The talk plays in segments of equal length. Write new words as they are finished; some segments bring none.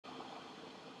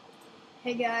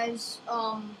Hey guys,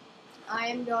 I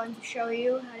am going to show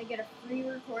you how to get a free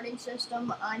recording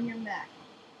system on your Mac.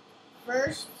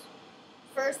 First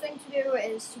thing to do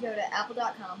is to go to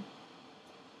apple.com.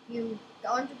 You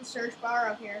go into the search bar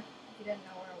up here, if you didn't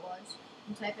know where it was,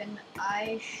 and type in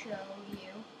I show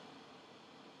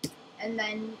you, and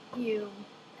then you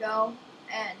go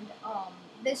and,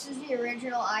 this is the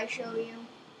original I show you,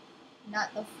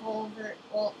 not the full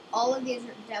well, all of these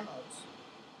are demos.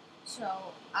 So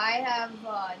I have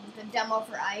the demo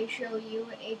for iShowU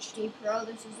HD Pro.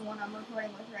 This is the one I'm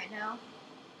recording with right now.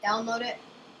 Download it,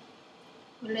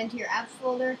 put it into your apps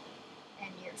folder,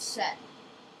 and you're set.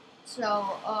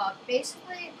 So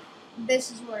basically, this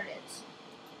is what it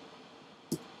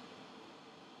is.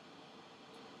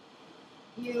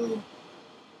 You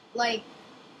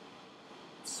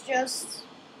it's just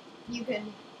you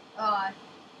can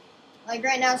like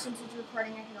right now, since it's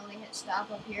recording, I can only hit stop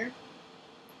up here.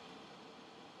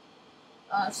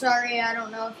 Sorry, I don't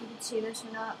know if you can see this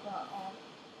or not, but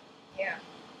yeah.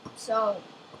 So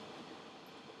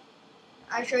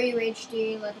I show you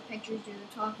HD, let the pictures do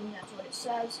the talking. That's what it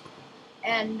says,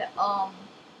 and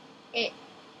it's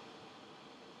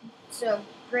a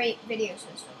great video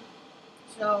system.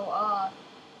 So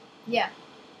yeah,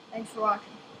 thanks for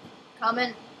watching.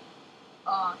 Comment,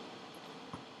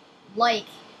 like,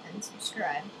 and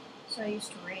subscribe. So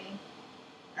used to rating.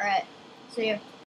 All right, see ya.